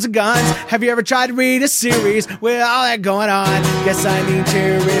tanks and bombs and guns. Have you ever tried to read a series with all that going on? Guess I need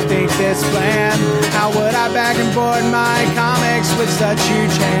to rethink this plan. How would I back and board my comics with such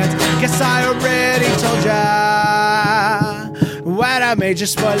huge hands? Guess I already told ya. What a major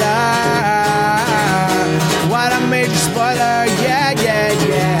spoiler. What a major spoiler. Yeah, yeah,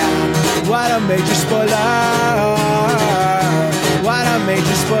 yeah. What a major spoiler. What a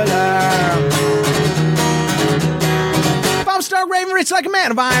major spoiler. If I'm Stark Raven, rich like a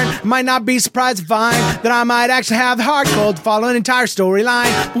man of iron, I might not be surprised to find that I might actually have the heart cold to follow an entire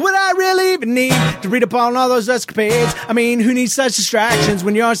storyline. But would I really even need to read up on all those escapades? I mean, who needs such distractions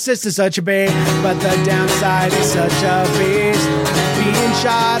when your sister's such a babe? But the downside is such a beast, being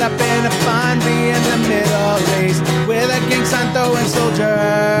shot up in a fun bee in the Middle East with a gang sign throwing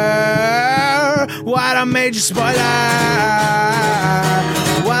soldier. What a major spoiler.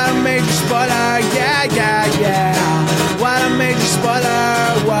 What a major spoiler. Yeah, yeah, yeah. What a major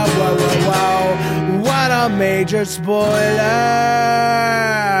spoiler. Whoa, whoa, whoa, whoa. What a major spoiler.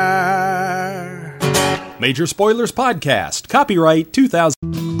 Major Spoilers Podcast. Copyright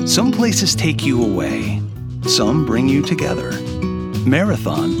 2000. Some places take you away. Some bring you together.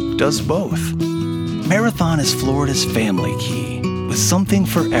 Marathon does both. Marathon is Florida's family key, with something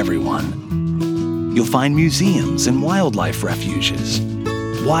for everyone. You'll find museums and wildlife refuges,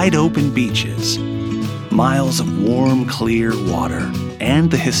 wide open beaches, miles of warm, clear water, and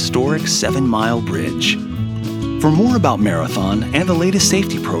the historic 7 Mile Bridge. For more about Marathon and the latest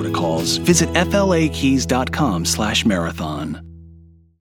safety protocols, visit flakeys.com/marathon.